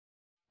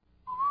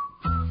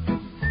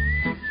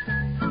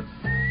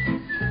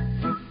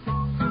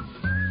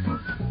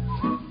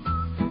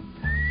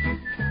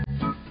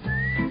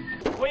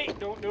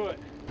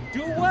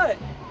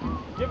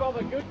give all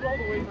the good gold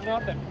away for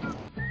nothing.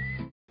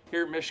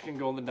 Here at Michigan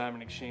Gold and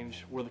Diamond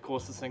Exchange, we're the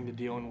closest thing to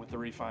dealing with the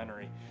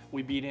refinery.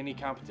 We beat any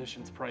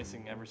competition's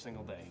pricing every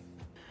single day.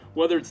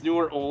 Whether it's new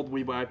or old,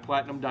 we buy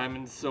platinum,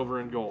 diamonds, silver,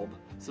 and gold.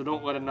 So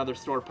don't let another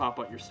store pop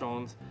out your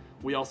stones.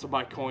 We also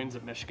buy coins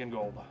at Michigan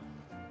Gold.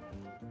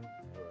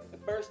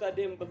 At first I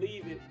didn't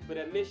believe it, but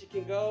at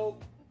Michigan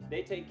Gold,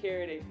 they take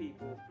care of their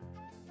people.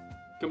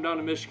 Come down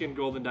to Michigan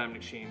Gold and Diamond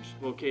Exchange,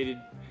 located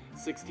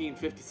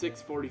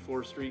 1656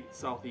 44th Street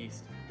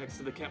Southeast, next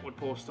to the Kentwood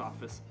Post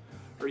Office.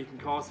 Or you can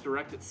call us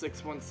direct at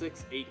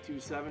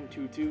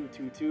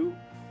 616-827-2222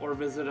 or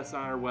visit us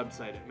on our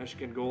website at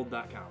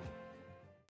michigangold.com.